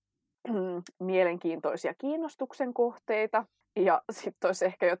on mielenkiintoisia kiinnostuksen kohteita, ja sitten olisi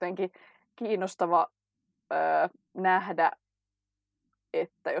ehkä jotenkin kiinnostava nähdä,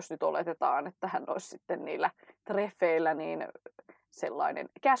 että jos nyt oletetaan, että hän olisi sitten niillä treffeillä niin sellainen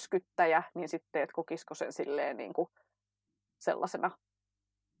käskyttäjä, niin sitten, että kokisiko sen silleen niin kuin sellaisena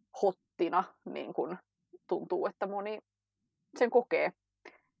hottina, niin kuin tuntuu, että moni sen kokee,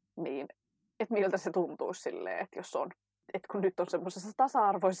 niin että miltä se tuntuisi silleen, että jos on, että kun nyt on semmoisessa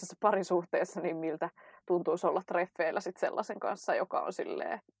tasa-arvoisessa parisuhteessa, niin miltä tuntuisi olla treffeillä sitten sellaisen kanssa, joka on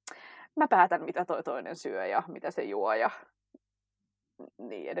silleen, mä päätän mitä toi toinen syö ja mitä se juo ja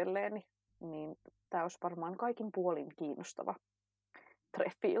niin edelleen, niin tämä olisi varmaan kaikin puolin kiinnostava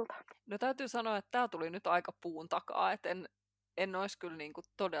treffi-ilta. No täytyy sanoa, että tämä tuli nyt aika puun takaa, että en olisi kyllä niinku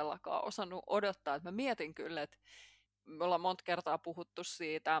todellakaan osannut odottaa. Että mä mietin kyllä, että me ollaan monta kertaa puhuttu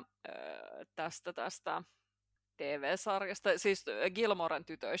siitä tästä TV-sarjasta, siis Gilmoren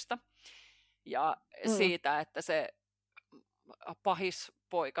tytöistä, ja siitä, että se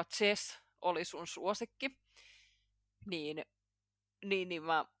pahispoika Jess oli sun suosikki, niin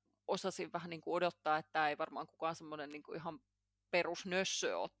mä osasin vähän niin kuin odottaa, että tämä ei varmaan kukaan semmoinen niin kuin ihan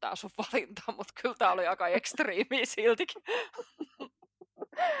perusnössö ole tää sun valinta, mutta kyllä tää oli aika ekstriimiä siltikin.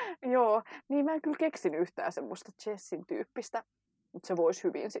 Joo, niin mä en kyllä keksin yhtään semmoista Jessin tyyppistä, mutta se voisi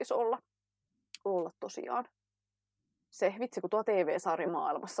hyvin siis olla tosiaan. Se vitsi, kun tuo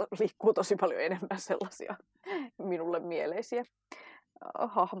TV-sarjamaailmassa liikkuu tosi paljon enemmän sellaisia minulle mieleisiä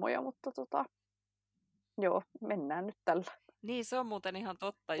hahmoja, mutta joo, mennään nyt tällä. Niin, se on muuten ihan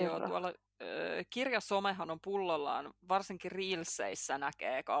totta. Joo, tuolla kirjasomehan on pullollaan, varsinkin Reelseissä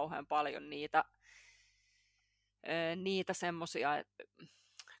näkee kauhean paljon niitä semmosia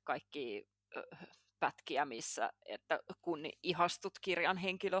kaikki pätkiä, missä, että kun ihastut kirjan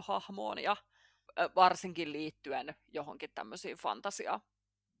henkilöhahmoon ja varsinkin liittyen johonkin tämmöisiin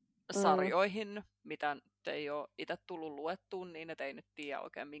fantasiasarjoihin, mitä ei ole itse tullut luettuun, niin et ei nyt tiedä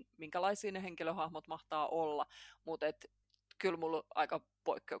oikein minkälaisia ne henkilöhahmot mahtaa olla, mutta kyllä mulla aika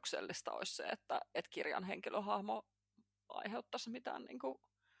poikkeuksellista olisi se, että kirjan henkilöhahmo aiheuttaisi mitään niin kuin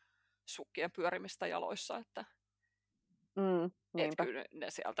sukkien pyörimistä jaloissa, että kyllä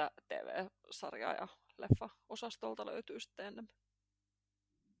ne sieltä TV-sarja- ja leffa-osastolta löytyy sitten ennen.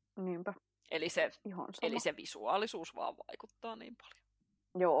 Niinpä. Eli se visuaalisuus vaan vaikuttaa niin paljon.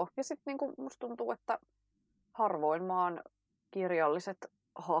 Joo, ja sitten niinku musta tuntuu, että harvoin maan kirjalliset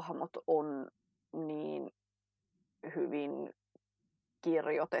hahmot on niin hyvin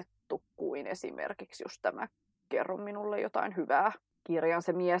kirjoitettu kuin esimerkiksi just tämä Kerro minulle jotain hyvää kirjan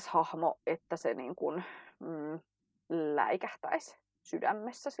se mieshahmo, että se niin kuin, läikähtäisi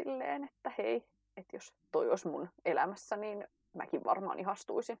sydämessä silleen, että hei, että jos toi olisi mun elämässä, niin mäkin varmaan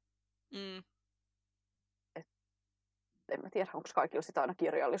ihastuisin. En mä tiedä, onko kaikilla sitä aina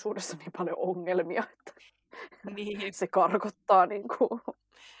kirjallisuudessa niin paljon ongelmia, että niin. se karkottaa. Niin kuin.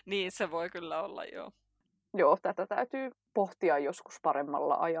 Niin, se voi kyllä olla, joo. Joo, tätä täytyy pohtia joskus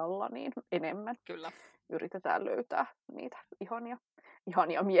paremmalla ajalla niin enemmän. Kyllä. Yritetään löytää niitä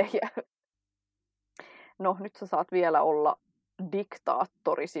ihania miehiä. No, nyt sä saat vielä olla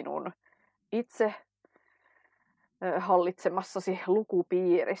diktaattori sinun itse hallitsemassasi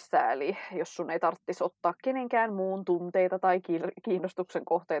lukupiirissä. Eli jos sun ei tarvitsisi ottaa kenenkään muun tunteita tai kiinnostuksen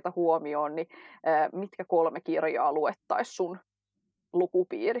kohteita huomioon, niin mitkä 3 kirjaa luettaisiin sun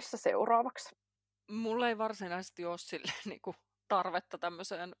lukupiirissä seuraavaksi? Mulla ei varsinaisesti ole sille niinku tarvetta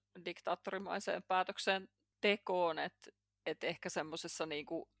tämmöiseen diktaattorimaiseen päätökseen tekoon, että ehkä semmoisessa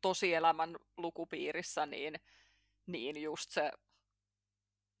niinku tosielämän lukupiirissä niin just se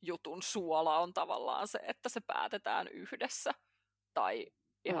jutun suola on tavallaan se, että se päätetään yhdessä. Tai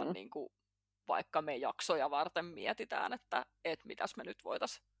ihan niinku vaikka me jaksoja varten mietitään, että mitäs me nyt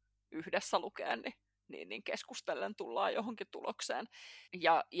voitaisiin yhdessä lukea, niin keskustellen tullaan johonkin tulokseen.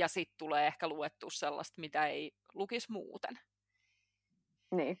 Ja sitten tulee ehkä luettua sellaista, mitä ei lukisi muuten.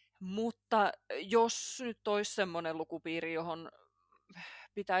 Niin. Mutta jos nyt olisi semmoinen lukupiiri, johon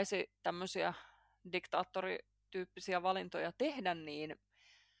pitäisi tämmöisiä tyyppisiä valintoja tehdä, niin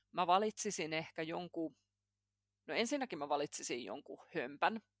mä valitsisin ehkä jonkun, no ensinnäkin mä valitsisin jonkun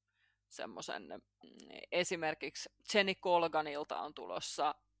hömpän, semmoisen, esimerkiksi Jenny Colganilta on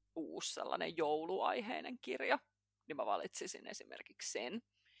tulossa uusi sellainen jouluaiheinen kirja, niin mä valitsisin esimerkiksi sen.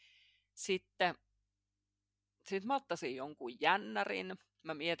 Sitten mä ottaisin jonkun jännärin.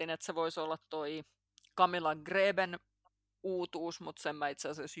 Mä mietin, että se voisi olla toi Camilla Greben uutuus, mutta sen mä itse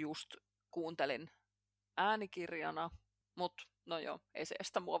asiassa just kuuntelin äänikirjana. Mutta no joo, ei se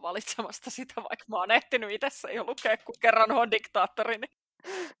estä mua valitsemasta sitä, vaikka mä oon ehtinyt itse jo lukea, kun kerran on diktaattori.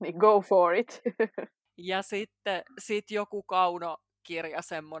 Niin go for it. Ja sitten joku kaunokirja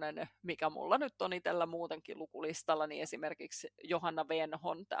semmoinen, mikä mulla nyt on itsellä muutenkin lukulistalla, niin esimerkiksi Johanna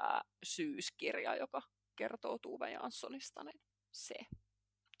Venhon tämä Syyskirja, joka kertoo Tuve Janssonista, niin se.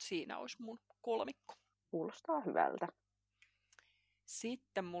 Siinä olisi mun kolmikko. Kuulostaa hyvältä.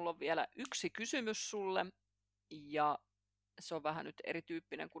 Sitten mulla on vielä yksi kysymys sulle, ja se on vähän nyt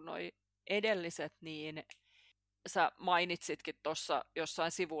erityyppinen kuin noi edelliset, niin sä mainitsitkin tuossa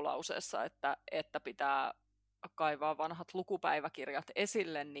jossain sivulauseessa, että pitää kaivaa vanhat lukupäiväkirjat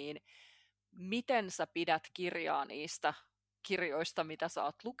esille, niin miten sä pidät kirjaa niistä kirjoista, mitä sä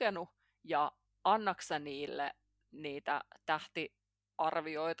oot lukenut, ja annaksä niille niitä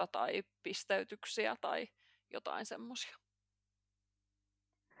tähtiarvioita tai pisteytyksiä tai jotain semmoisia?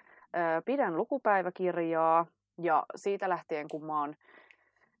 Pidän lukupäiväkirjaa, ja siitä lähtien, kun mä oon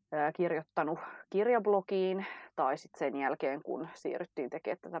kirjoittanut kirjablogiin, tai sitten sen jälkeen, kun siirryttiin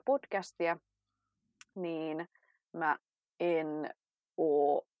tekemään tätä podcastia, niin mä en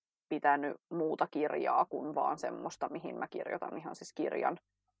oo pitänyt muuta kirjaa kuin vaan semmoista, mihin mä kirjoitan ihan siis kirjan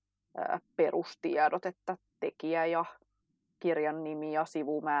perustiedot, että tekijä ja kirjan nimi ja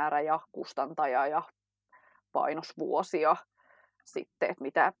sivumäärä ja kustantaja ja painosvuosi ja sitten, että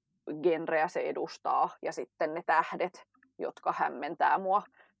mitä genreä se edustaa ja sitten ne tähdet, jotka hämmentää mua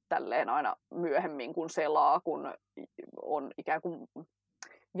tälleen aina myöhemmin, kun selaa, kun on ikään kuin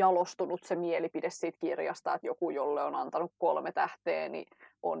jalostunut se mielipide siitä kirjasta, että joku, jolle on antanut 3 tähteä, niin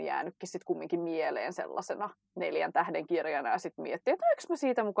on jäänytkin sitten kumminkin mieleen sellaisena 4 tähden kirjana ja sitten miettii, että eikö mä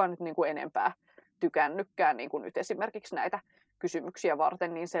siitä mukaan nyt niin kuin enempää tykännytkään, niin kuin nyt esimerkiksi näitä kysymyksiä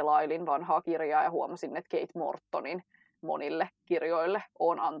varten, niin selailin vanhaa kirjaa ja huomasin, että Kate Mortonin monille kirjoille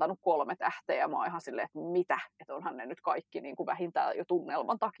on antanut 3 tähteä ja mä oon ihan silleen, että mitä, että onhan ne nyt kaikki niin kuin vähintään jo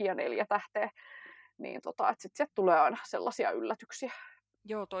tunnelman takia 4 tähteä, niin että sitten sieltä tulee aina sellaisia yllätyksiä.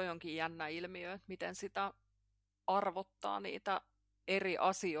 Joo, toi onkin jännä ilmiö, että miten sitä arvottaa niitä eri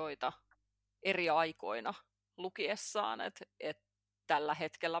asioita eri aikoina lukiessaan, että tällä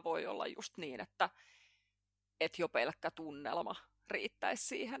hetkellä voi olla just niin, että jo pelkkä tunnelma riittäisi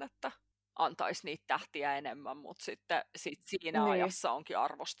siihen, että antaisi niitä tähtiä enemmän, mutta sitten siinä ajassa onkin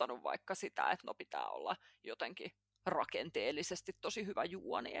arvostanut vaikka sitä, että no pitää olla jotenkin rakenteellisesti tosi hyvä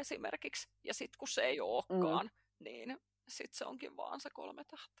juoni esimerkiksi, ja sitten kun se ei olekaan, niin sitten se onkin vaan se 3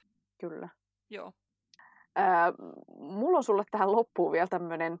 tähteä. Kyllä. Joo. Mulla on sulle tähän loppuun vielä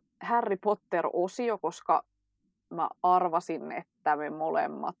tämmöinen Harry Potter-osio, koska mä arvasin, että me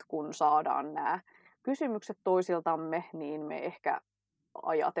molemmat, kun saadaan nämä kysymykset toisiltamme, niin me ehkä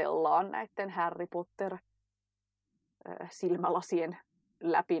ajatellaan näiden Harry Potter-silmälasien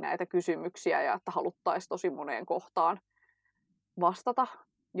läpi näitä kysymyksiä ja että haluttaisiin tosi moneen kohtaan vastata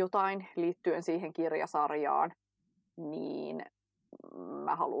jotain liittyen siihen kirjasarjaan, niin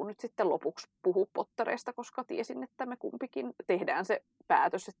mä haluan nyt sitten lopuksi puhua Pottereista, koska tiesin, että me kumpikin tehdään se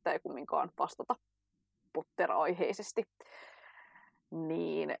päätös, että ei kumminkaan vastata Potter-aiheisesti.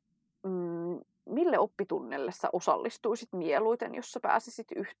 Niin mille oppitunnelle sä osallistuisit mieluiten, jos sä pääsisit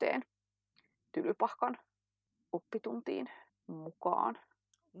yhteen Tylypahkan oppituntiin mukaan?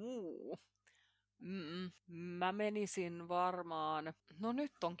 Mä menisin varmaan, no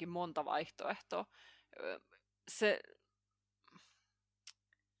nyt onkin monta vaihtoehtoa.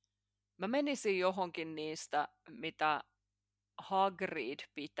 Mä menisin johonkin niistä, mitä Hagrid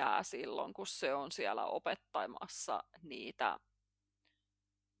pitää silloin, kun se on siellä opettamassa niitä,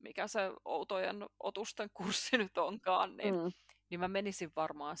 mikä se outojen otusten kurssi nyt onkaan, niin mä menisin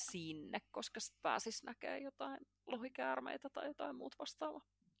varmaan sinne, koska sit pääsis näkemään jotain lohikäärmeitä tai jotain muut vastaavaa.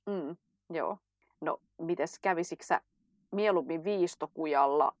 Joo. No, mites kävisikö sä mieluummin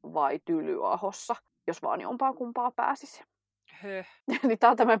Viistokujalla vai Tylyahossa, jos vaan jompaa kumpaa pääsisi? Niin tää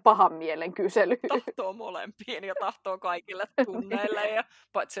on tämmöinen pahan mielen kysely. Tahtoo molempiin ja tahtoo kaikille tunneille. Ja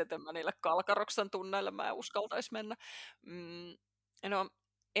paitsi että mä niille Kalkaroksen tunneille mä en uskaltaisi mennä. No,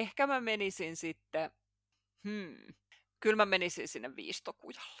 ehkä mä menisin sitten... Kyllä mä menisin sinne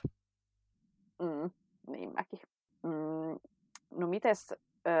Viistokujalle. Niin mäkin. No mites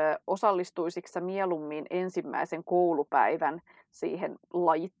osallistuisitko sä mieluummin ensimmäisen koulupäivän siihen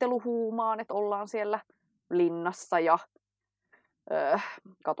lajitteluhuumaan, että ollaan siellä linnassa ja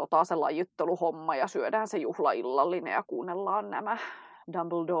katsotaan se lajitteluhomma ja syödään se juhlaillallinen ja kuunnellaan nämä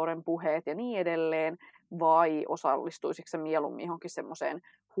Dumbledoren puheet ja niin edelleen, vai osallistuisitko sä mieluummin johonkin semmoiseen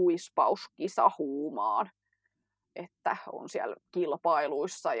huispauskisahuumaan, että on siellä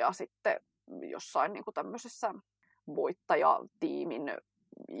kilpailuissa ja sitten jossain niin kuin tämmöisessä voittajatiimin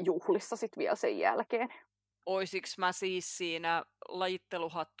juhlissa sitten vielä sen jälkeen. Oisiks mä siis siinä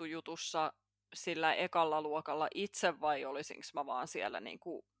lajitteluhattujutussa sillä ekalla luokalla itse vai olisinko mä vaan siellä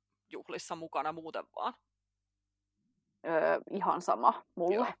niinku juhlissa mukana muuten vaan? Ihan sama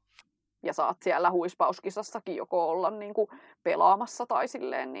mulle. Joo. Ja saat siellä huispauskisassakin joko olla niinku pelaamassa tai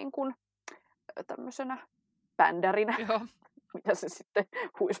silleen niinku tämmöisenä bändärinä. Joo. Mitä se sitten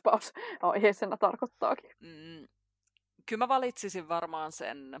huispausaiheisena tarkoittaakin. Kyllä mä valitsisin varmaan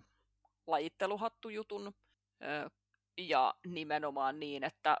sen lajitteluhattujutun ja nimenomaan niin,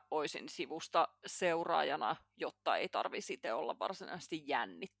 että olisin sivusta seuraajana, jotta ei tarvitsisi itse olla varsinaisesti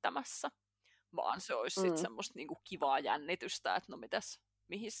jännittämässä, vaan se olisi sitten semmoista niinku kivaa jännitystä, että no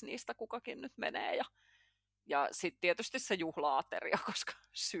mihin niistä kukakin nyt menee. Ja sitten tietysti se juhla-ateria, koska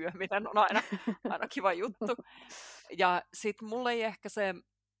syöminen on aina kiva juttu. Ja sitten mulle ei ehkä se,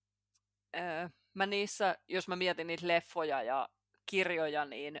 mä niissä, jos mä mietin niitä leffoja ja kirjoja,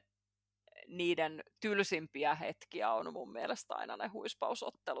 niin niiden tylsimpiä hetkiä on mun mielestä aina ne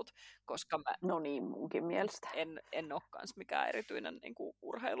huispausottelut, koska mä No niin, munkin mielestä. en ole kans mikään erityinen niin kuin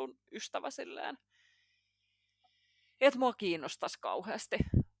urheilun ystävä silleen. Et mua kiinnostaisi kauheasti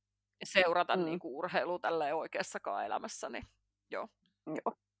seurata niin kuin urheilua tälleen oikeassakaan elämässäni. Joo.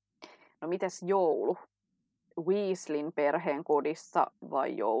 Joo. No mites joulu? Weasleyn perheen kodissa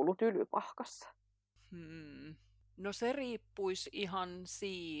vai joulu Tylypahkassa? No se riippuisi ihan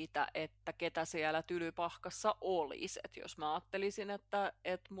siitä, että ketä siellä Tylypahkassa olisi. Et jos mä ajattelisin, että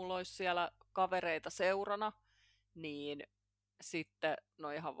mulla olisi siellä kavereita seurana, niin sitten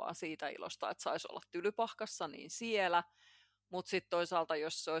no ihan vaan siitä ilosta, että saisi olla Tylypahkassa, niin siellä. Mutta sitten toisaalta,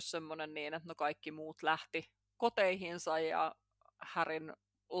 jos se olisi semmoinen niin, että no kaikki muut lähti koteihinsa ja Harryn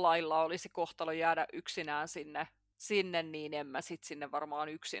lailla olisi kohtalo jäädä yksinään sinne, niin en mä sitten sinne varmaan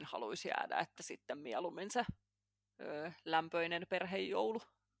yksin haluaisi jäädä, että sitten mieluummin se lämpöinen perhejoulu.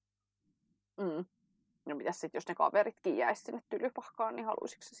 No mitäs sitten, jos ne kaveritkin jäisi sinne Tylypahkaan, niin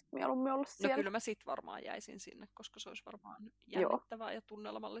haluaisitko sä sitten mieluummin olla siellä? No kyllä mä sitten varmaan jäisin sinne, koska se olisi varmaan jännittävää ja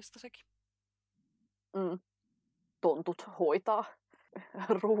tunnelmallista sekin. Tontut hoitaa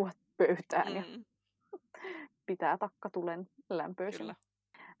ruuat pöytään ja pitää takkatulen lämpöisenä.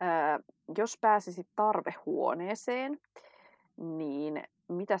 Jos pääsisit tarvehuoneeseen, niin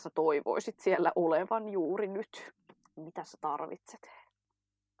mitä sä toivoisit siellä olevan juuri nyt? Mitä sä tarvitset?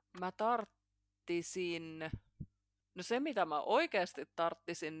 Mä tarttisin... No se, mitä mä oikeasti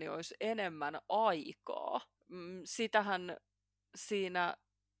tarttisin, niin olisi enemmän aikaa. Sitähän siinä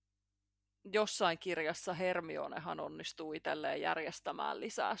jossain kirjassa Hermionehan onnistuu itselleen järjestämään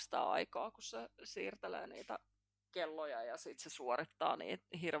lisää sitä aikaa, kun se siirtelee niitä kelloja ja sitten se suorittaa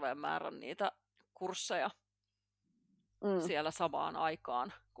hirveän määrän niitä kursseja siellä samaan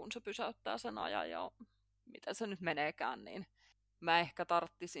aikaan, kun se pysäyttää sen ajan ja miten se nyt meneekään, niin mä ehkä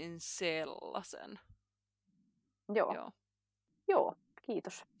tarttisin sellaisen. Joo,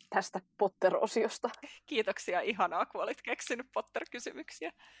 kiitos tästä Potter-osiosta. Kiitoksia, ihanaa kun olit keksinyt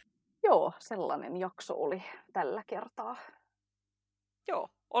Potter-kysymyksiä. Joo, sellainen jakso oli tällä kertaa. Joo,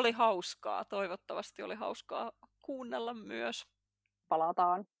 oli hauskaa. Toivottavasti oli hauskaa kuunnella myös.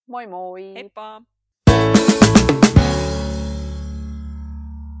 Palataan. Moi moi! Heippa!